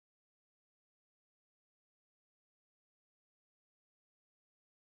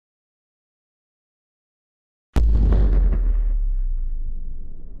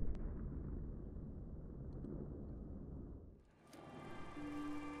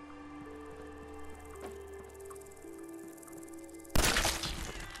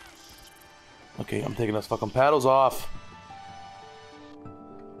Okay, I'm taking those fucking paddles off.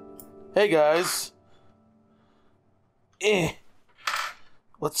 Hey guys.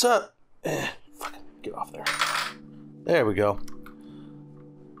 What's up? Fucking get off there. There we go.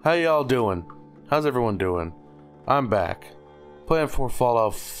 How y'all doing? How's everyone doing? I'm back. Playing for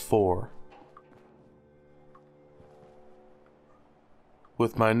Fallout 4.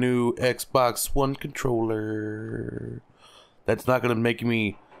 With my new Xbox One controller. That's not gonna make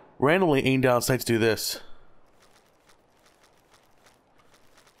me randomly aim down sights to do this.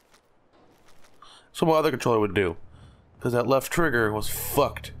 So my other controller would do. Because that left trigger was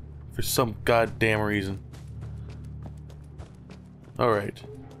fucked. For some goddamn reason. Alright.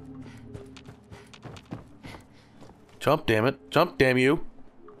 Jump, damn it. Jump, damn you.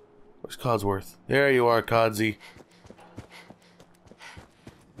 Where's Codsworth? There you are, Codsy.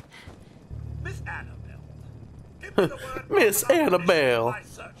 Miss Annabelle. Give me the word. Miss Annabelle.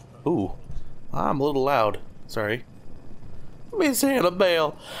 Ooh. I'm a little loud. Sorry. Miss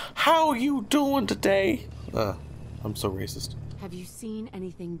Annabelle, how you doing today? I'm so racist. Have you seen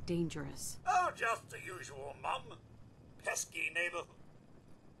anything dangerous? Oh, just the usual, Mum. Pesky neighborhood.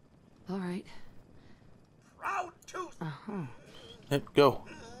 All right. Proud tooth. Hey, go.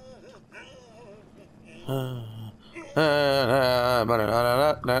 Make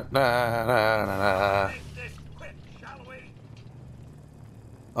this quick, shall we?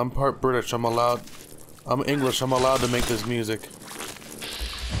 I'm part British. I'm English. I'm allowed to make this music.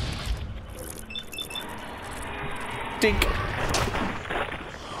 Dink.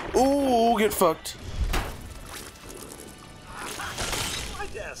 Ooh, get fucked. I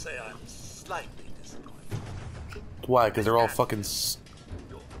dare say I'm slightly disappointed. Why? Because they're all fucking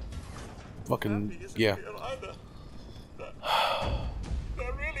Happy isn't yeah. here either.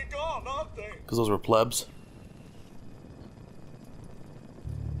 They're really gone, aren't they? Because those were plebs.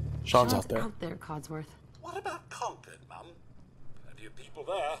 Sean's out there. Out there, Codsworth. What about Concord, Mum? Plenty of people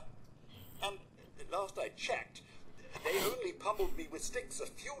there. And last I checked, they only pummeled me with sticks a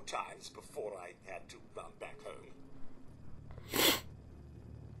few times before I had to run back home.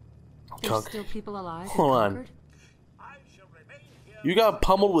 There's still people alive. Hold on. Concord? I shall remain here. You got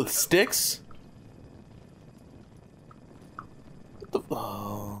pummeled with sticks? What the?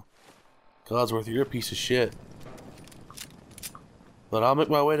 Oh. Codsworth, you're a piece of shit. But I'll make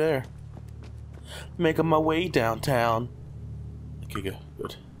my way there. Making my way downtown. Okay,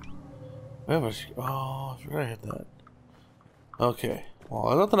 good. Where was she? Oh, I forgot I had that. Okay. Well,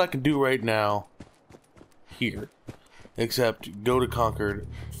 there's nothing I can do right now here. Except go to Concord,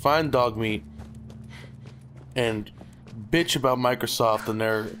 find Dogmeat, and bitch about Microsoft and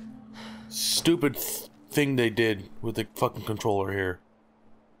their stupid thing they did with the fucking controller here.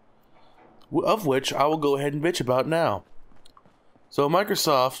 Of which I will go ahead and bitch about now. So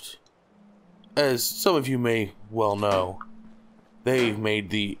Microsoft, as some of you may well know, they've made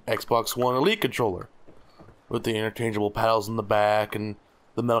the Xbox One Elite controller with the interchangeable paddles in the back and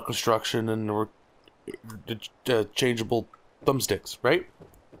the metal construction and the changeable thumbsticks, right?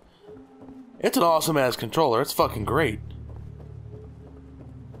 It's an awesome ass controller. It's fucking great.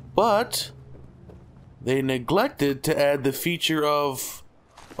 But they neglected to add the feature of,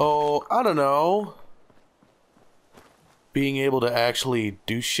 oh, I don't know, being able to actually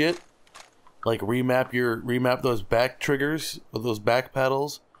do shit, like remap those back triggers or those back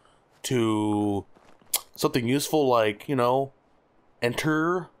pedals to something useful, like, you know,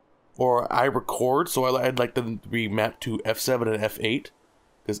 enter or I record. So I'd like them to be mapped to F7 and F8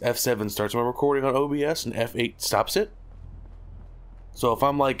 because F7 starts my recording on OBS and F8 stops it. So if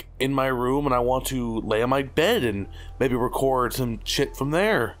I'm like in my room and I want to lay on my bed and maybe record some shit from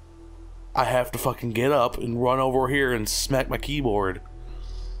there, I have to fucking get up and run over here and smack my keyboard.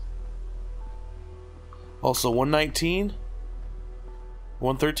 Also, 119?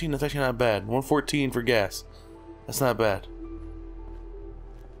 113? That's actually not bad. 114 for gas. That's not bad.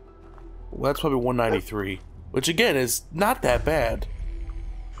 Well, that's probably 193. Which, again, is not that bad.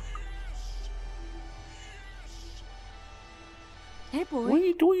 Hey, boy. What are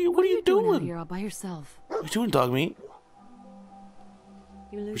you doing? What are you doing out doing? here all by yourself? What are you doing, Dogmeat?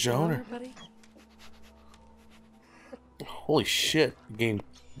 You lose Where's your owner? buddy? Holy shit. The game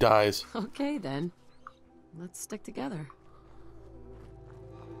dies. Okay, then. Let's stick together.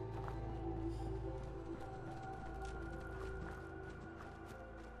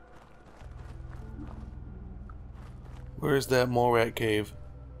 Where's that mole rat cave?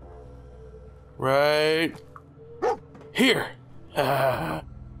 Right here. What?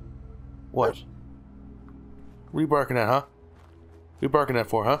 What are you barking at, huh? What are you barking at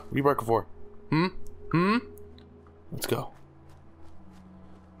for, huh? What are you barking for? Let's go.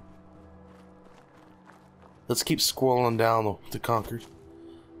 Let's keep scrolling down the Concord.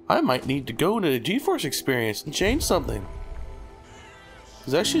 I might need to go into the GeForce experience and change something.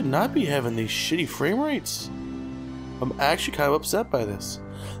 Because I should not be having these shitty frame rates. I'm actually kind of upset by this.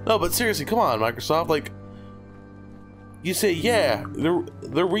 No, but seriously, come on, Microsoft. Like, you say, yeah, they're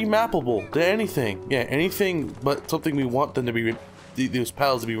remappable to anything. Yeah, anything but something we want them to be, those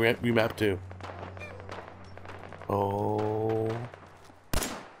pals to be remapped to. Oh.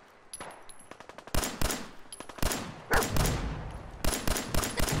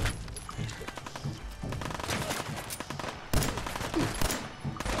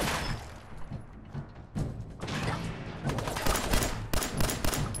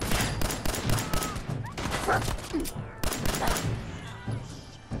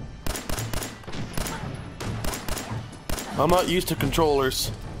 I'm not used to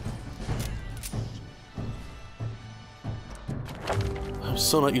controllers. I'm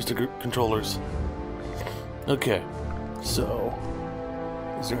so not used to controllers. Okay, so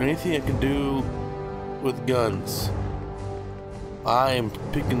is there anything I can do with guns? I'm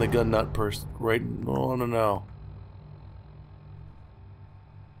picking the gun nut person right. No.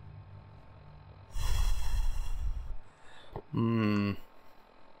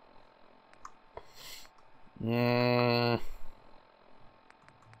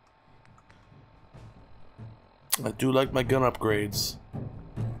 I do like my gun upgrades.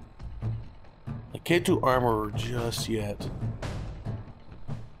 I can't do armor just yet.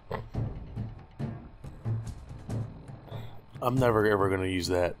 I'm never ever gonna use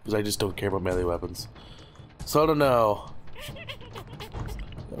that because I just don't care about melee weapons. So I don't know.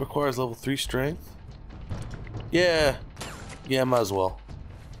 That requires level 3 strength. Yeah, might as well.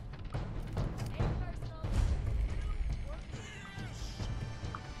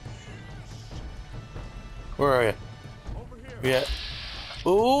 Where are you? Yeah.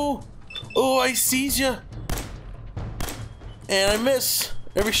 Oh, I seize you, and I miss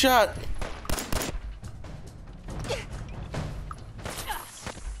every shot.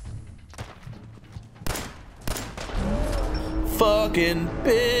 Fucking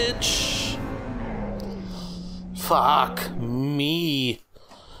bitch. Fuck me.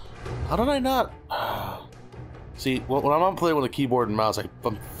 How did I not? See, when I'm not playing with a keyboard and mouse,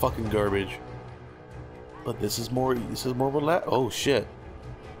 I'm fucking garbage. But this is more relaxed. Oh shit.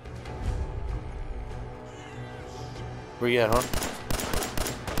 Where you at, huh?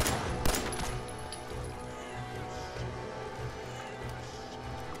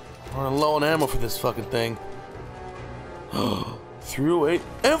 We're low on ammo for this fucking thing. Through a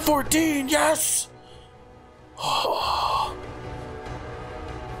M14, yes!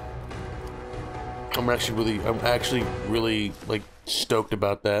 I'm actually really like stoked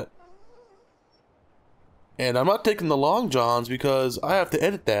about that. And I'm not taking the long johns because I have to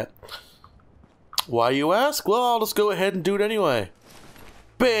edit that. Why, you ask? Well, I'll just go ahead and do it anyway.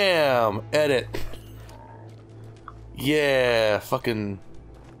 Bam! Edit. Yeah, fucking.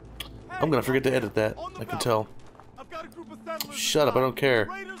 I'm gonna forget to edit that. I can tell. Shut up, I don't care.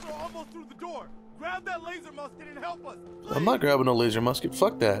 I'm not grabbing no laser musket.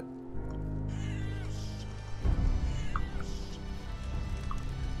 Fuck that.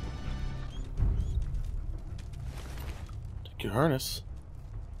 Take your harness.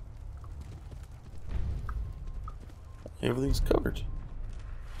 Everything's covered.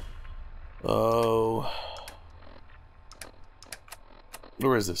 Oh.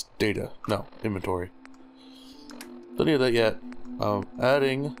 Where is this? Data. No, inventory. Don't need that yet.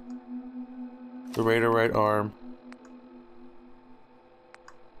 Adding the radar right arm.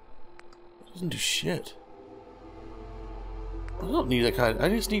 It doesn't do shit. I don't need that kind. I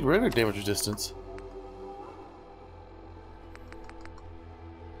just need radar damage resistance.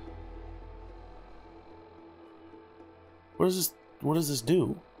 What does this? What does this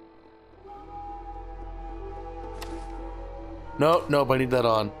do? Nope, I need that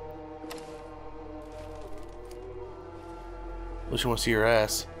on. Unless you want to see your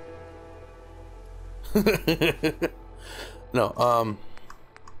ass. No, oh,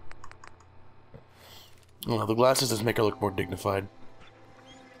 the glasses just make her look more dignified.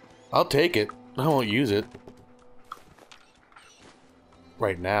 I'll take it. I won't use it.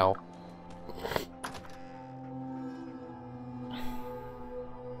 Right now.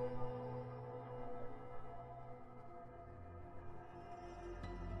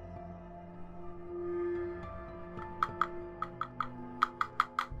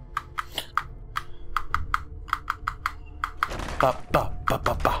 Ba ba ba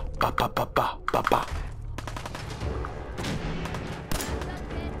ba ba ba ba ba ba ba ba.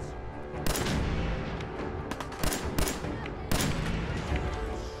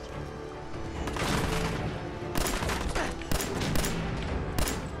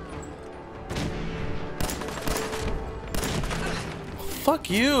 Fuck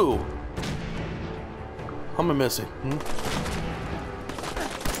you! How am I missing? Hmm?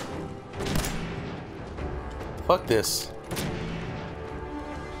 Fuck this.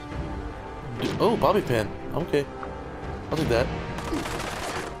 Oh, bobby pin. Okay. I'll take that.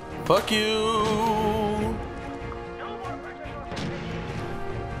 Fuck you!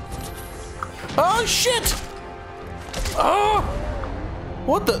 Oh shit! Oh!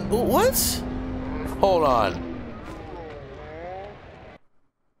 What the? What? Hold on.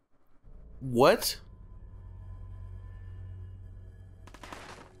 What?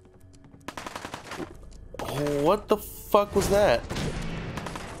 What the fuck was that?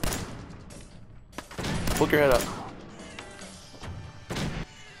 Look your head up.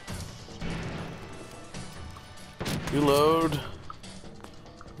 Reload.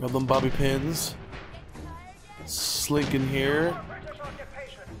 Grab them bobby pins. Slink in here.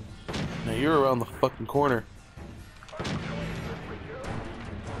 Now you're around the fucking corner.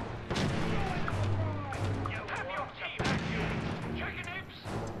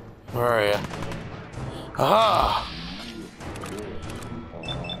 Where are ya? Aha!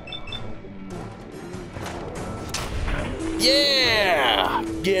 Yeah!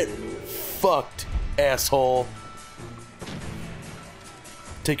 Get fucked, asshole.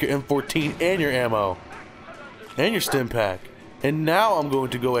 Take your M14 and your ammo. And your stim pack. And now I'm going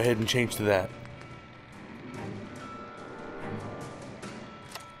to go ahead and change to that.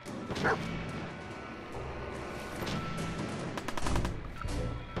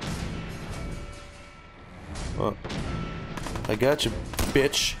 Well, I got you,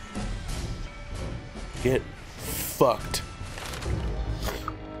 bitch. Get fucked.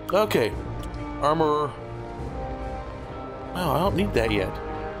 Okay. Armor. No, I don't need that yet.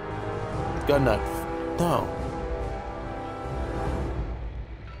 Gun nut. No.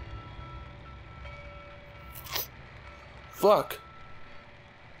 Fuck.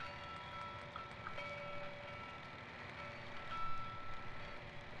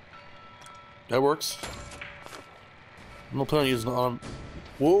 That works. I'm not planning on using it on.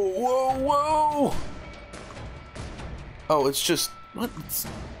 Whoa, whoa, whoa! Oh, it's just what? It's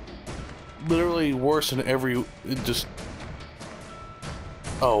literally worse than every. It just.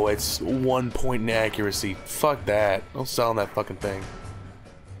 Oh, it's 1 point in accuracy. Fuck that. Don't sell on that fucking thing.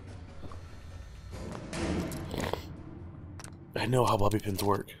 I know how bobby pins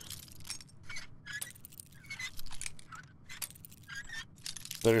work.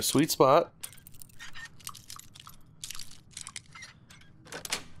 Better sweet spot.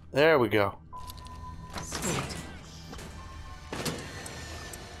 There we go. Sweet.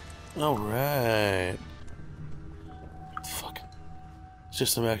 Alright. Fuck. It's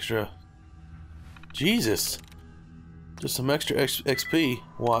just some extra. Jesus. Just some extra XP.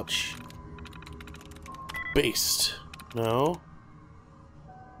 Watch. Based. No.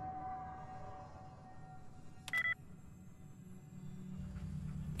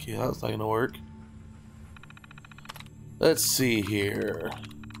 Okay, that's not gonna work. Let's see here.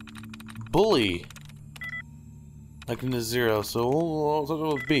 Bully. Like into 0, so we'll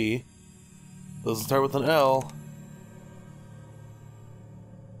start with B. Doesn't start with an L.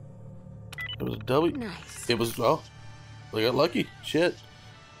 It was a W. Nice. It was, oh, we got lucky. Shit.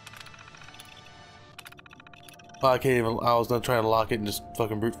 Oh, I can't even, I was not trying to lock it and just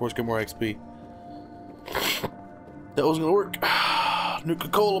fucking brute force get more XP. That wasn't gonna work.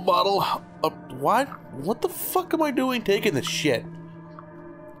 Nuka-Cola bottle. What? What the fuck am I doing taking this shit?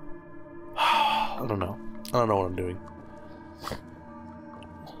 I don't know. I don't know what I'm doing. I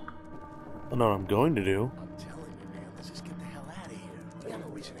don't know what I'm going to do. I'm telling you, man, let's just get the hell out of here. We got no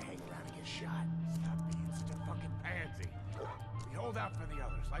reason to hang around and get shot. Stop being such a fucking pansy. We hold out for the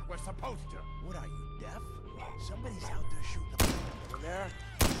others like we're supposed to. What are you, deaf? Somebody's out there shooting them. Over there?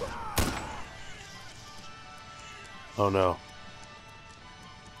 Oh no.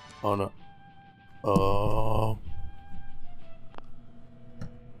 Oh no. Oh.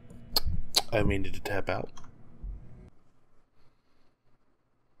 I needed to tap out.